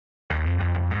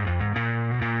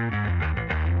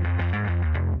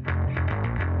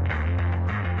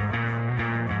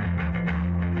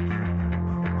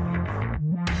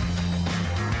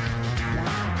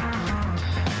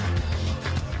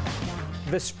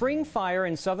The spring fire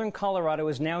in southern Colorado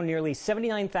is now nearly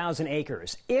 79,000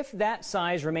 acres. If that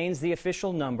size remains the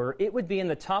official number, it would be in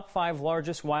the top 5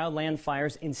 largest wildland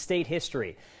fires in state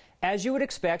history. As you would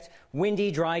expect,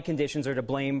 windy, dry conditions are to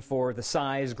blame for the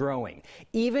size growing.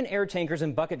 Even air tankers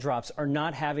and bucket drops are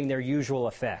not having their usual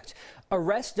effect.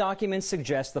 Arrest documents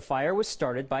suggest the fire was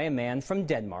started by a man from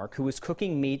Denmark who was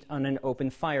cooking meat on an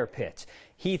open fire pit.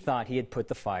 He thought he had put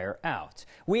the fire out.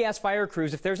 We asked fire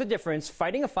crews if there's a difference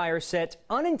fighting a fire set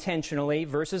unintentionally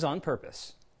versus on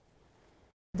purpose.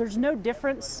 There's no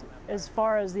difference as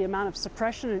far as the amount of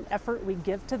suppression and effort we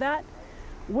give to that.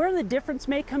 Where the difference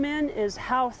may come in is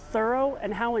how thorough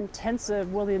and how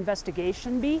intensive will the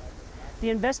investigation be.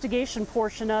 The investigation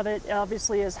portion of it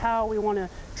obviously is how we want to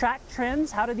track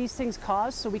trends. How do these things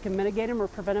cause so we can mitigate them or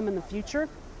prevent them in the future?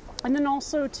 And then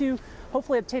also to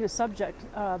hopefully obtain a subject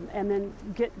and then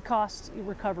get cost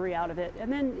recovery out of it.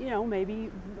 And then,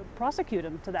 maybe prosecute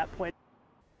them to that point.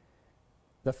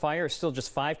 The fire is still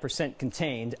just 5%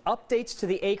 contained. Updates to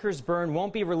the acres burn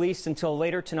won't be released until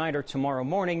later tonight or tomorrow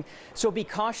morning, so be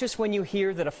cautious when you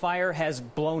hear that a fire has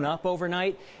blown up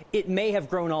overnight. It may have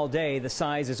grown all day. The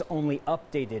size is only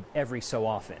updated every so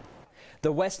often.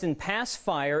 The Weston Pass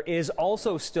fire is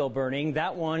also still burning.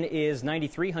 That one is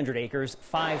 9,300 acres,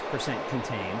 5%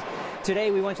 contained.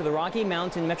 Today, we went to the Rocky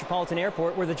Mountain Metropolitan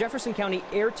Airport, where the Jefferson County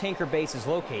Air Tanker Base is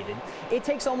located. It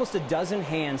takes almost a dozen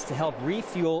hands to help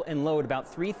refuel and load about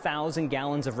 3,000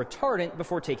 gallons of retardant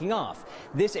before taking off.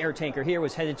 This air tanker here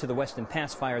was headed to the Weston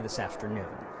Pass fire this afternoon.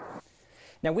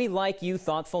 Now, we like you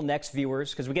thoughtful Next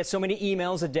viewers because we get so many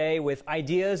emails a day with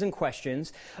ideas and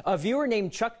questions. A viewer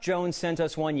named Chuck Jones sent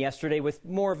us one yesterday with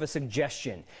more of a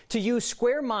suggestion: to use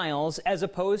square miles as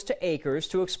opposed to acres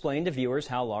to explain to viewers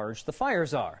how large the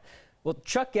fires are. Well,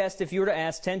 Chuck guessed if you were to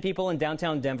ask 10 people in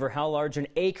downtown Denver how large an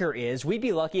acre is, we'd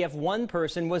be lucky if one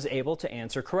person was able to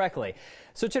answer correctly.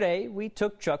 So today, we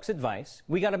took Chuck's advice.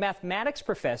 We got a mathematics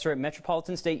professor at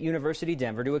Metropolitan State University,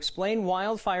 Denver, to explain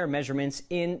wildfire measurements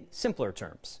in simpler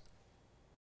terms.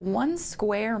 1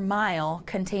 square mile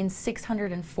contains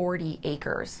 640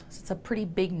 acres. So it's a pretty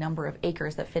big number of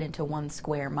acres that fit into 1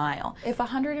 square mile. If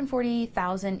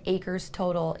 140,000 acres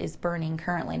total is burning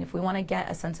currently, and if we want to get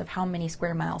a sense of how many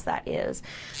square miles that is,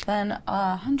 then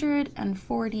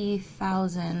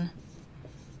 140,000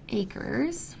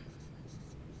 acres.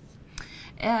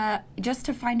 Just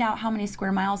to find out how many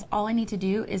square miles, all I need to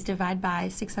do is divide by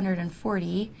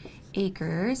 640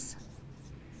 acres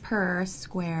per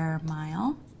square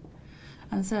mile.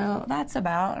 And so that's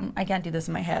about, I can't do this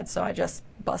in my head, so I just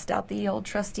bust out the old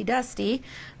trusty dusty.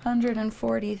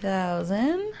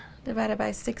 140,000 divided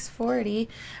by 640,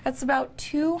 that's about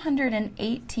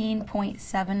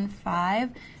 218.75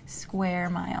 square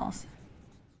miles.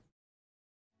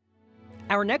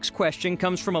 Our next question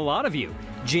comes from a lot of you.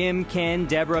 Jim, Ken,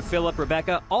 Deborah, Philip,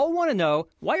 Rebecca all want to know,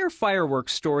 why are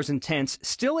fireworks stores and tents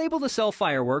still able to sell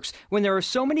fireworks when there are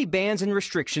so many bans and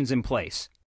restrictions in place?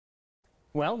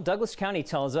 Well, Douglas County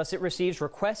tells us it receives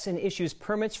requests and issues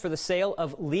permits for the sale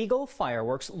of legal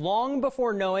fireworks long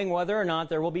before knowing whether or not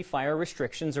there will be fire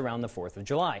restrictions around the 4th of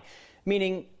July.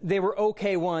 Meaning they were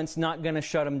okay once, not going to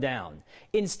shut them down.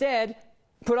 Instead,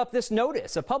 put up this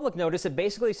notice, a public notice that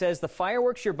basically says the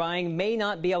fireworks you're buying may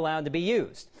not be allowed to be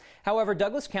used. However,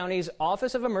 Douglas County's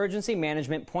Office of Emergency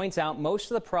Management points out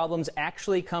most of the problems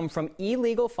actually come from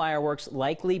illegal fireworks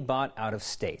likely bought out of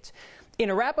state. In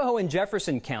Arapahoe and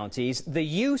Jefferson counties, the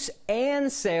use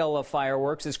and sale of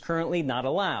fireworks is currently not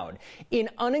allowed. In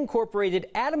unincorporated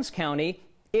Adams County,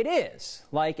 it is,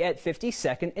 like at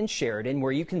 52nd and Sheridan,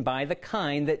 where you can buy the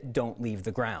kind that don't leave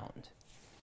the ground.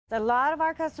 A lot of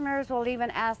our customers will even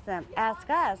ask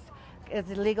us, is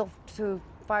it legal to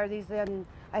fire these in?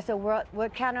 I said,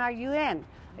 what county are you in?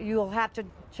 You'll have to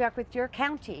check with your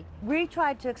county. We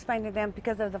tried to explain to them,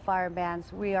 because of the fire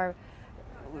bans, we are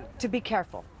to be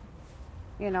careful.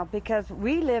 Because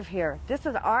we live here. This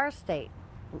is our state.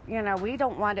 We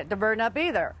don't want it to burn up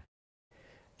either.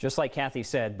 Just like Kathy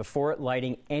said, before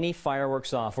lighting any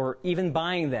fireworks off or even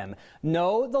buying them,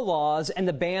 know the laws and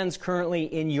the bans currently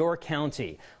in your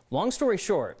county. Long story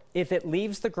short, if it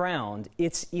leaves the ground,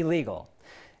 it's illegal.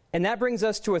 And that brings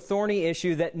us to a thorny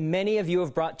issue that many of you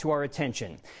have brought to our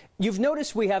attention. You've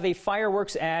noticed we have a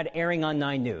fireworks ad airing on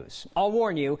 9 News. I'll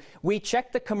warn you, we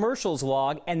checked the commercials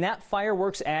log, and that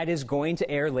fireworks ad is going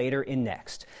to air later in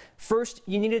Next. First,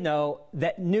 you need to know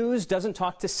that news doesn't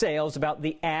talk to sales about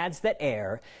the ads that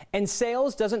air, and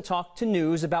sales doesn't talk to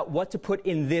news about what to put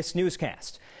in this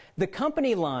newscast. The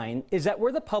company line is that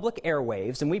we're the public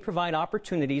airwaves and we provide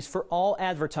opportunities for all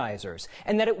advertisers,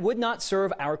 and that it would not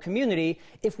serve our community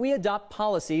if we adopt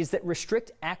policies that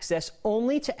restrict access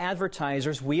only to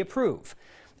advertisers we approve.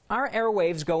 Our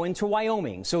airwaves go into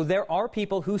Wyoming, so there are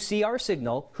people who see our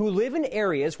signal who live in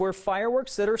areas where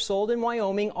fireworks that are sold in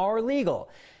Wyoming are legal.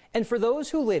 And for those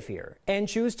who live here and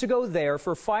choose to go there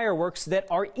for fireworks that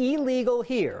are illegal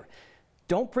here,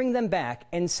 don't bring them back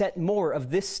and set more of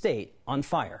this state on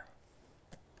fire.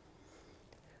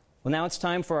 Well, now it's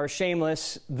time for our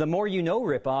shameless The More You Know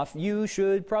ripoff. You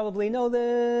should probably know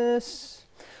this.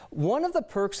 One of the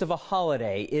perks of a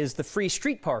holiday is the free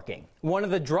street parking. One of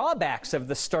the drawbacks of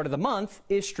the start of the month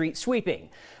is street sweeping.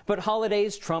 But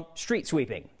holidays trump street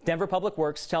sweeping. Denver Public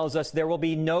Works tells us there will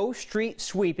be no street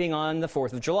sweeping on the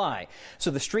 4th of July.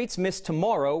 So the streets missed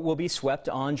tomorrow will be swept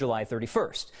on July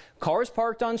 31st. Cars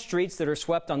parked on streets that are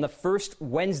swept on the first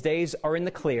Wednesdays are in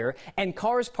the clear, and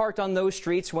cars parked on those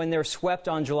streets when they're swept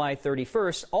on July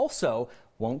 31st also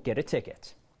won't get a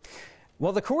ticket.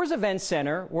 Well, the Coors Event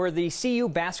Center, where the CU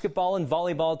basketball and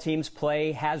volleyball teams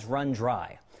play, has run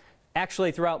dry.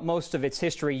 Actually, throughout most of its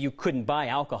history, you couldn't buy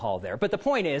alcohol there. But the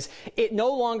point is, it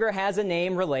no longer has a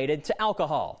name related to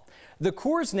alcohol. The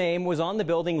Coors name was on the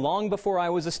building long before I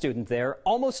was a student there,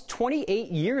 almost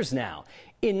 28 years now.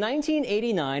 In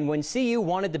 1989, when CU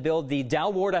wanted to build the Dow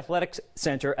Ward Athletic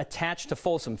Center attached to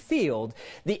Folsom Field,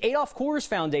 the Adolph Coors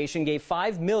Foundation gave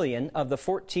 $5 million of the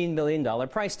 $14 million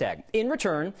price tag. In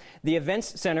return, the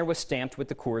Events Center was stamped with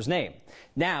the Coors name.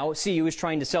 Now, CU is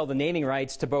trying to sell the naming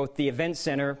rights to both the Events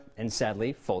Center and,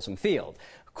 sadly, Folsom Field.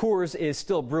 Coors is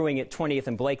still brewing at 20th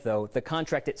and Blake, though. The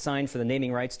contract it signed for the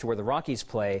naming rights to where the Rockies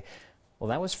play, well,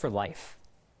 that was for life.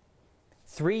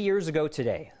 3 years ago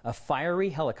today, a fiery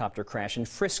helicopter crash in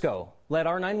Frisco led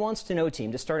our 9 Wants to Know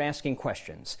team to start asking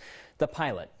questions. The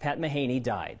pilot, Pat Mahaney,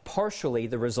 died, partially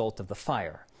the result of the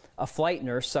fire. A flight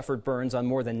nurse suffered burns on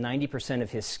more than 90%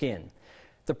 of his skin.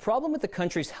 The problem with the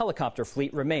country's helicopter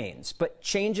fleet remains, but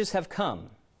changes have come,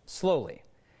 slowly.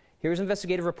 Here's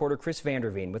investigative reporter Chris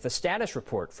Vanderveen with a status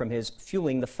report from his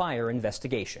Fueling the Fire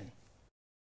investigation.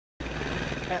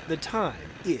 At the time,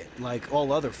 it, like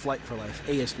all other Flight for Life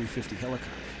AS-350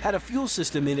 helicopters, had a fuel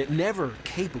system in it never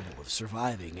capable of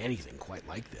surviving anything quite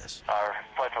like this. Our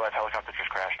Flight for Life helicopter just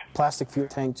crashed. Plastic fuel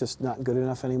tank just not good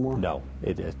enough anymore? No,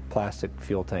 plastic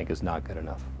fuel tank is not good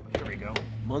enough. Here we go.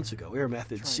 Months ago, Air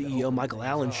Methods CEO Michael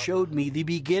Allen showed me the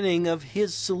beginning of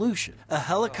his solution, a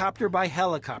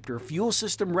helicopter-by-helicopter fuel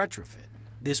system retrofit.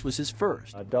 This was his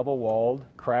first. A double-walled,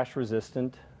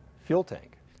 crash-resistant fuel tank.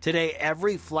 Today,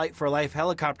 every Flight for Life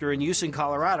helicopter in use in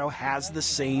Colorado has the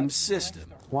same system.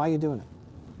 Why are you doing it?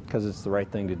 Because it's the right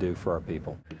thing to do for our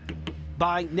people.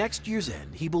 By next year's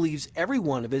end, he believes every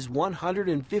one of his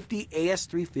 150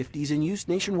 AS-350s in use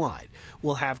nationwide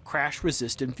will have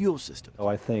crash-resistant fuel systems. So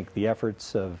I think the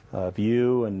efforts of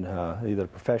you and the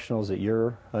professionals at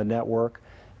your network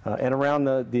and around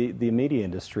the media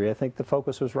industry, I think the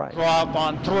focus was right. Drop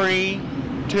on 3,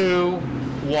 2,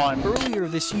 1. Earlier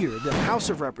this year, the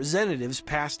House of Representatives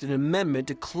passed an amendment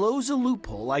to close a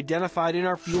loophole identified in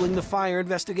our Fueling the Fire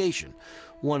investigation.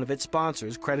 One of its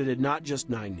sponsors credited not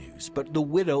just 9 News, but the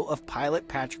widow of pilot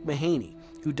Patrick Mahaney,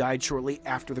 who died shortly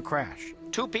after the crash.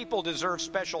 2 people deserve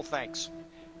special thanks.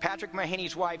 Patrick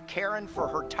Mahaney's wife, Karen, for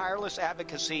her tireless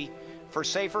advocacy for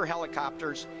safer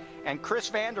helicopters, and Chris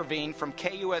Vanderveen from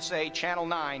KUSA Channel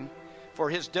 9 for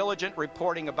his diligent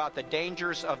reporting about the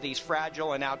dangers of these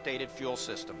fragile and outdated fuel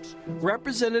systems.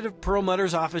 Representative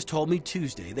Perlmutter's office told me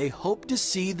Tuesday they hope to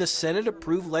see the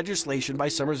Senate-approved legislation by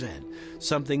summer's end,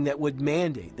 something that would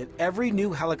mandate that every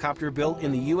new helicopter built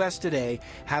in the U.S. today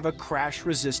have a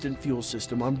crash-resistant fuel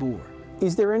system on board.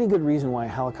 Is there any good reason why a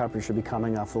helicopter should be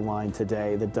coming off the line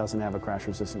today that doesn't have a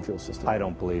crash-resistant fuel system? I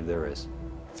don't believe there is.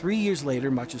 3 years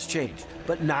later, much has changed,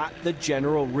 but not the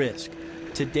general risk.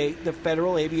 To date, the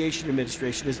Federal Aviation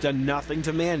Administration has done nothing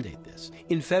to mandate this.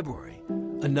 In February,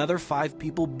 another 5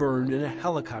 people burned in a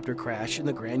helicopter crash in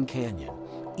the Grand Canyon,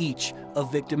 each a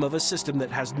victim of a system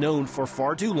that has known for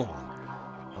far too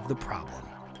long of the problem.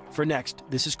 For Next,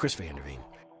 this is Chris Vanderveen.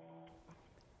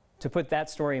 To put that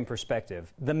story in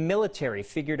perspective, the military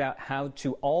figured out how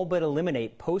to all but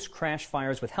eliminate post-crash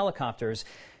fires with helicopters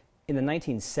in the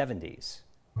 1970s.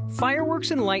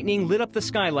 Fireworks and lightning lit up the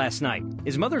sky last night.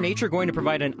 Is Mother Nature going to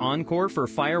provide an encore for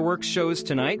fireworks shows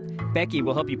tonight? Becky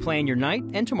will help you plan your night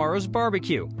and tomorrow's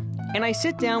barbecue. And I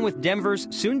sit down with Denver's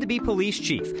soon-to-be police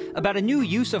chief about a new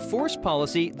use of force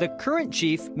policy the current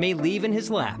chief may leave in his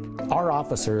lap. Our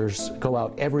officers go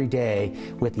out every day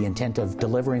with the intent of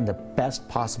delivering the best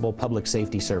possible public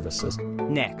safety services.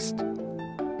 Next.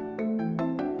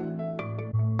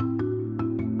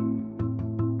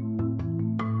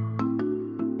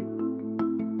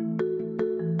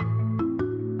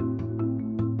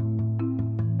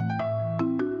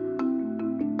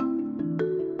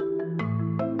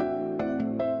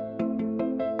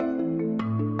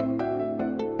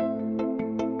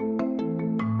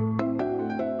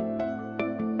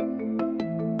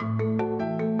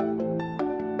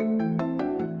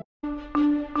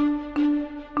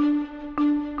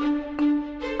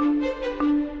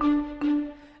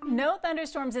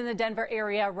 thunderstorms in the Denver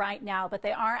area right now, but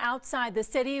they are outside the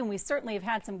city, and we certainly have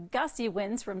had some gusty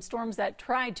winds from storms that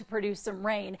tried to produce some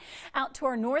rain. Out to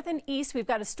our north and east, we've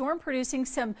got a storm producing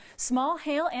some small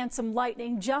hail and some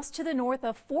lightning just to the north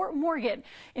of Fort Morgan.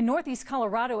 In northeast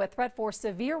Colorado, a threat for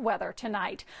severe weather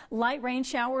tonight. Light rain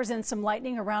showers and some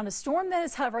lightning around a storm that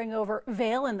is hovering over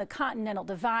Vail and the Continental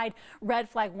Divide. Red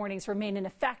flag warnings remain in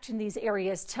effect in these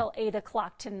areas till 8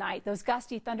 o'clock tonight. Those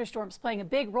gusty thunderstorms playing a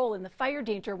big role in the fire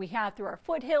danger we have through our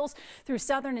foothills, through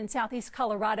southern and southeast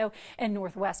Colorado and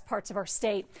northwest parts of our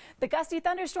state. The gusty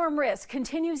thunderstorm risk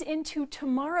continues into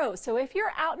tomorrow. So if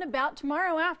you're out and about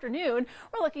tomorrow afternoon,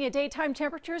 we're looking at daytime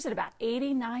temperatures at about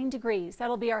 89 degrees.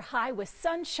 That'll be our high with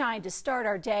sunshine to start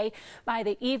our day. By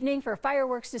the evening, for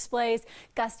fireworks displays,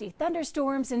 gusty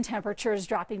thunderstorms and temperatures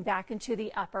dropping back into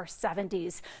the upper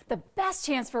 70s. The best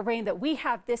chance for rain that we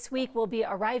have this week will be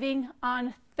arriving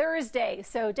on Thursday,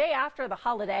 so day after the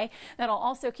holiday. That'll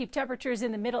also keep temperatures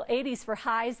in the middle 80s for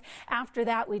highs. After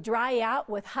that, we dry out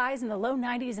with highs in the low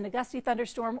 90s and a gusty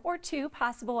thunderstorm or two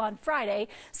possible on Friday.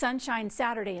 Sunshine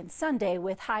Saturday and Sunday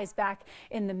with highs back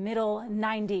in the middle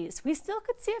 90s. We still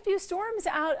could see a few storms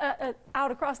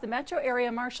out across the metro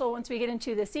area, Marshall, once we get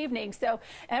into this evening. So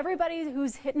everybody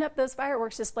who's hitting up those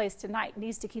fireworks displays tonight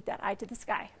needs to keep that eye to the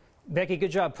sky. Becky, good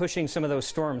job pushing some of those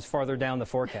storms farther down the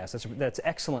forecast. That's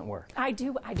excellent work. I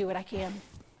do what I can.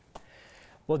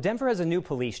 Well, Denver has a new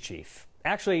police chief.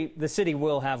 Actually, the city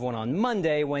will have one on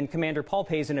Monday when Commander Paul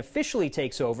Pazin officially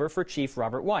takes over for Chief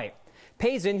Robert White.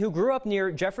 Pazin, who grew up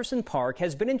near Jefferson Park,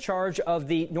 has been in charge of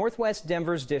the Northwest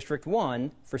Denver's District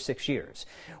 1 for 6 years.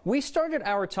 We started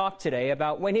our talk today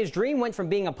about when his dream went from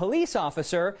being a police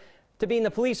officer to being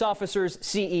the police officer's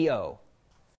CEO.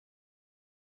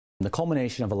 The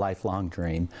culmination of a lifelong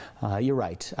dream. You're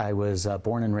right. I was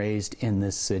born and raised in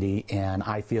this city, and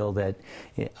I feel that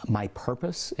my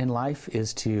purpose in life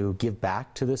is to give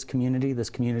back to this community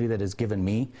that has given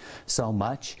me so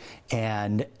much.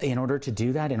 And in order to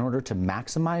do that, in order to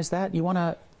maximize that, you want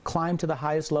to climb to the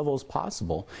highest levels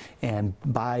possible. And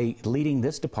by leading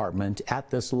this department at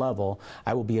this level,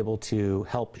 I will be able to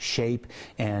help shape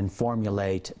and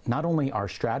formulate not only our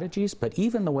strategies, but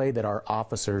even the way that our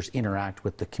officers interact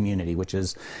with the community, which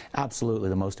is absolutely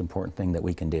the most important thing that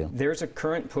we can do. There's a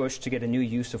current push to get a new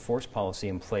use of force policy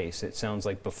in place, it sounds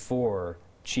like, before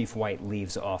Chief White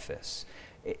leaves office.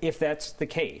 If that's the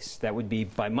case, that would be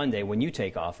by Monday when you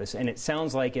take office. And it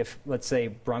sounds like if, let's say,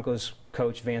 Broncos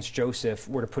coach Vance Joseph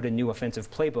were to put a new offensive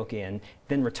playbook in,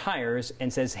 then retires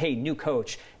and says, hey, new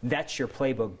coach, that's your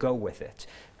playbook, go with it.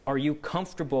 Are you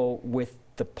comfortable with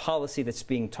the policy that's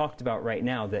being talked about right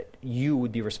now that you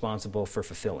would be responsible for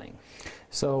fulfilling?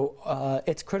 So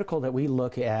it's critical that we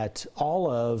look at all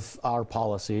of our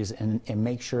policies and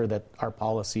make sure that our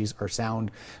policies are sound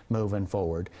moving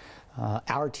forward.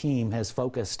 Our team has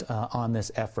focused on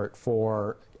this effort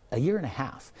for a year and a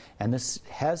half, and this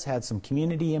has had some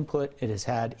community input. It has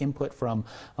had input from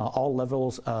all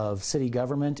levels of city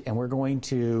government, and we're going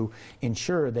to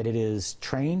ensure that it is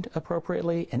trained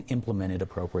appropriately and implemented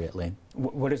appropriately.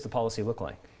 What does the policy look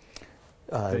like?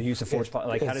 The use of force,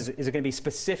 like how is it going to be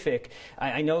specific?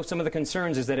 I know some of the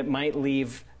concerns is that it might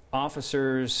leave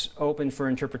officers open for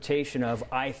interpretation of,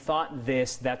 I thought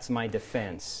this, that's my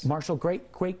defense. Marshall,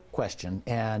 great question,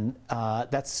 and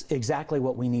that's exactly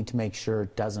what we need to make sure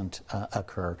doesn't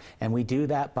occur. And we do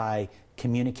that by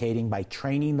communicating, by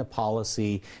training the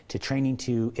policy to training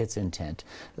to its intent.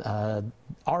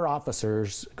 Our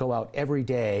officers go out every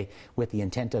day with the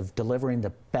intent of delivering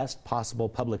the best possible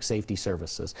public safety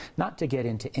services, not to get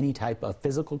into any type of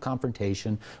physical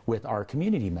confrontation with our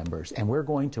community members. And we're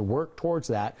going to work towards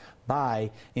that by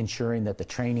ensuring that the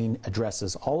training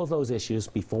addresses all of those issues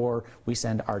before we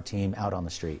send our team out on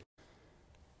the street.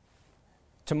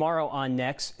 Tomorrow on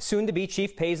Next, soon-to-be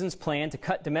Chief Pazin's plan to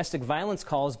cut domestic violence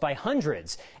calls by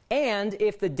hundreds, and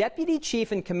if the deputy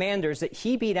chief and commanders that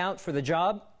he beat out for the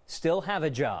job still have a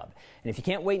job. And if you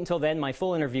can't wait until then, my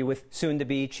full interview with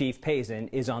soon-to-be Chief Pazin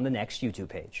is on the Next YouTube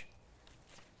page.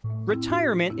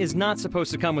 Retirement is not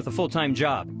supposed to come with a full-time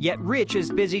job, yet Rich is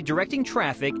busy directing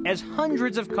traffic as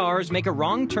hundreds of cars make a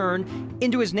wrong turn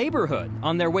into his neighborhood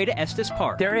on their way to Estes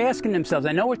Park. They're asking themselves,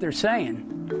 I know what they're saying.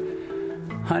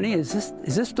 Honey, is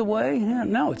this the way?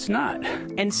 No, it's not.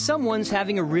 And someone's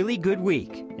having a really good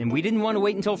week, and we didn't want to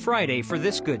wait until Friday for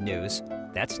this good news.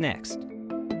 That's next.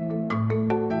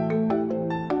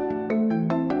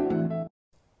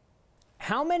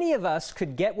 How many of us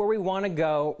could get where we want to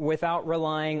go without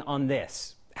relying on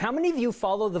this? How many of you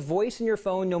follow the voice in your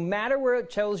phone no matter where it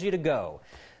tells you to go?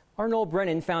 Our Noel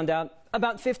Brennan found out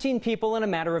about 15 people in a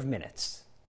matter of minutes.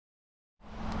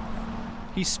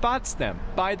 He spots them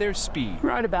by their speed.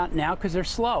 Right about now, because they're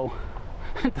slow.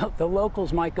 The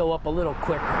locals might go up a little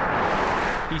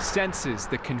quicker. He senses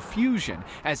the confusion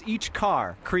as each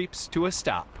car creeps to a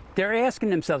stop. They're asking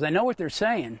themselves, I know what they're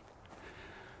saying.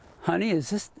 Honey,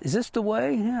 is this the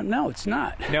way? Yeah, no, it's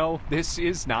not. No, this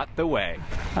is not the way.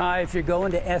 If you're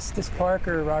going to Estes Park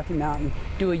or Rocky Mountain,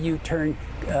 do a U-turn.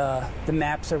 The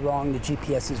maps are wrong, the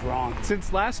GPS is wrong.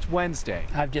 Since last Wednesday,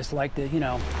 I'd just like to,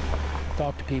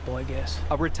 talk to people, I guess.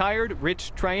 A retired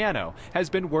Rich Triano has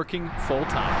been working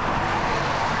full-time.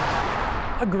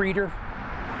 A greeter.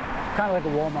 Kind of like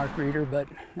a Walmart greeter, but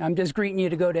I'm just greeting you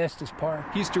to go to Estes Park.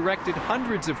 He's directed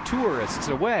hundreds of tourists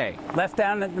away. Left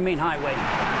down at the main highway.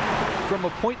 From a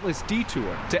pointless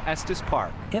detour to Estes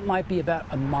Park. It might be about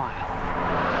a mile.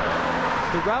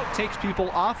 The route takes people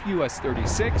off US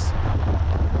 36,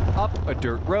 up a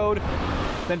dirt road,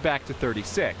 then back to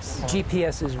 36.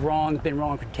 GPS is wrong, it's been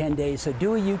wrong for 10 days, so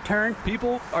do a U-turn.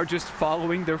 People are just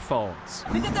following their phones.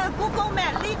 Because the Google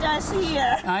Map leads us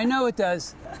here. I know it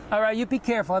does. All right, you be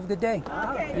careful. Have a good day.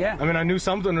 Okay. Yeah. I mean, I knew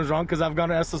something was wrong because I've gone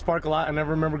to Estes Park a lot. I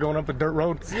never remember going up a dirt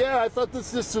road. Yeah, I thought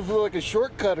this just was like a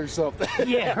shortcut or something.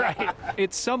 Yeah, right.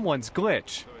 It's someone's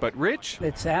glitch, but Rich?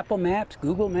 It's Apple Maps,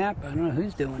 Google Map. I don't know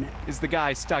who's doing it. Is the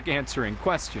guy stuck answering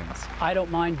questions. I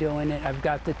don't mind doing it. I've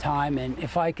got the time, and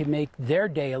if I could make their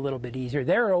day a little bit easier,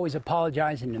 they're always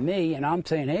apologizing to me, and I'm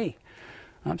saying, hey,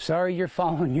 I'm sorry you're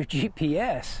following your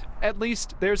GPS. At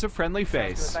least there's a friendly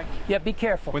face. Yeah, be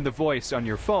careful. When the voice on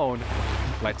your phone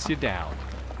lets you down.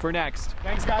 For Next.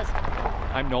 Thanks, guys.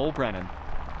 I'm Noel Brennan.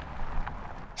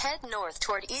 Head north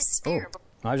toward East Spear.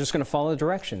 I was just going to follow the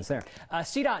directions there.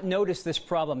 CDOT noticed this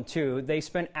problem too. They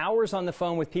spent hours on the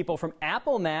phone with people from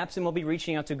Apple Maps and will be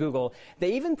reaching out to Google.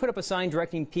 They even put up a sign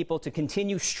directing people to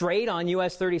continue straight on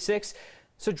US 36.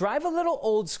 So drive a little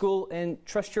old school and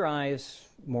trust your eyes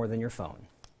more than your phone.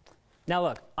 Now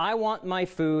look, I want my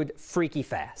food freaky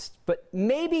fast, but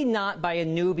maybe not by a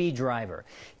newbie driver.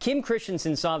 Kim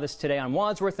Christensen saw this today on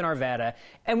Wadsworth in Arvada,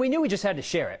 and we knew we just had to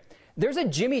share it. There's a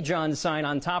Jimmy John sign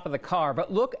on top of the car,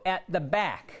 but look at the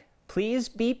back. Please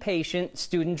be patient,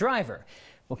 student driver.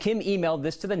 Well, Kim emailed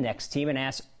this to the Next team and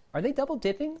asked, are they double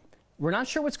dipping? We're not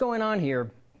sure what's going on here,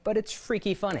 but it's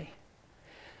freaky funny.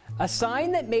 A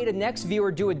sign that made a Next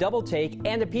viewer do a double take,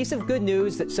 and a piece of good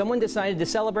news that someone decided to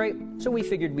celebrate, so we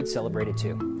figured we'd celebrate it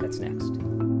too. That's next.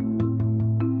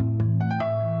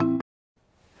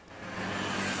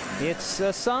 It's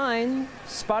a sign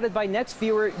spotted by Next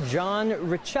viewer John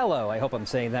Richello. I hope I'm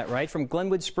saying that right, from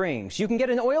Glenwood Springs. You can get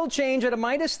an oil change at a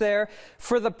Midas there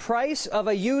for the price of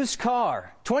a used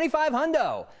car. $2,500.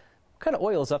 What kind of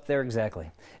oil is up there exactly?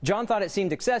 John thought it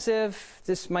seemed excessive.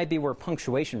 This might be where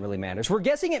punctuation really matters. We're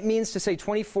guessing it means to say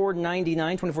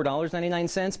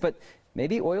 $24.99, but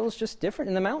maybe oil is just different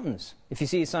in the mountains. If you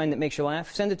see a sign that makes you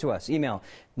laugh, send it to us. Email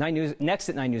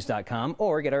next@9news.com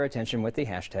or get our attention with the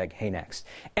hashtag HeyNext.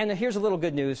 And here's a little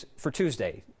good news for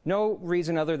Tuesday. No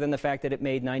reason other than the fact that it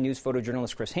made 9 News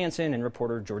photojournalist Chris Hansen and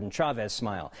reporter Jordan Chavez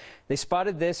smile. They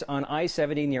spotted this on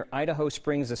I-70 near Idaho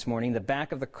Springs this morning, the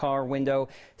back of the car window,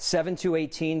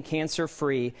 7218,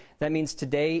 cancer-free. That means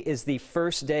today is the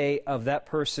first day of that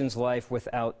person's life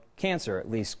without cancer, at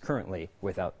least currently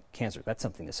without cancer. That's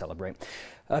something to celebrate.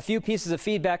 A few pieces of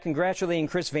feedback congratulating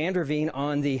Chris Vanderveen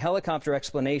on the helicopter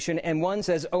explanation, and one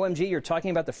says, OMG, you're talking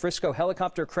about the Frisco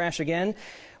helicopter crash again?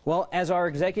 Well, as our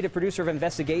executive producer of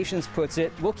investigations puts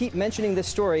it, we'll keep mentioning this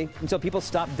story until people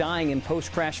stop dying in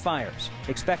post-crash fires.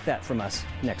 Expect that from us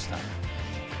next time.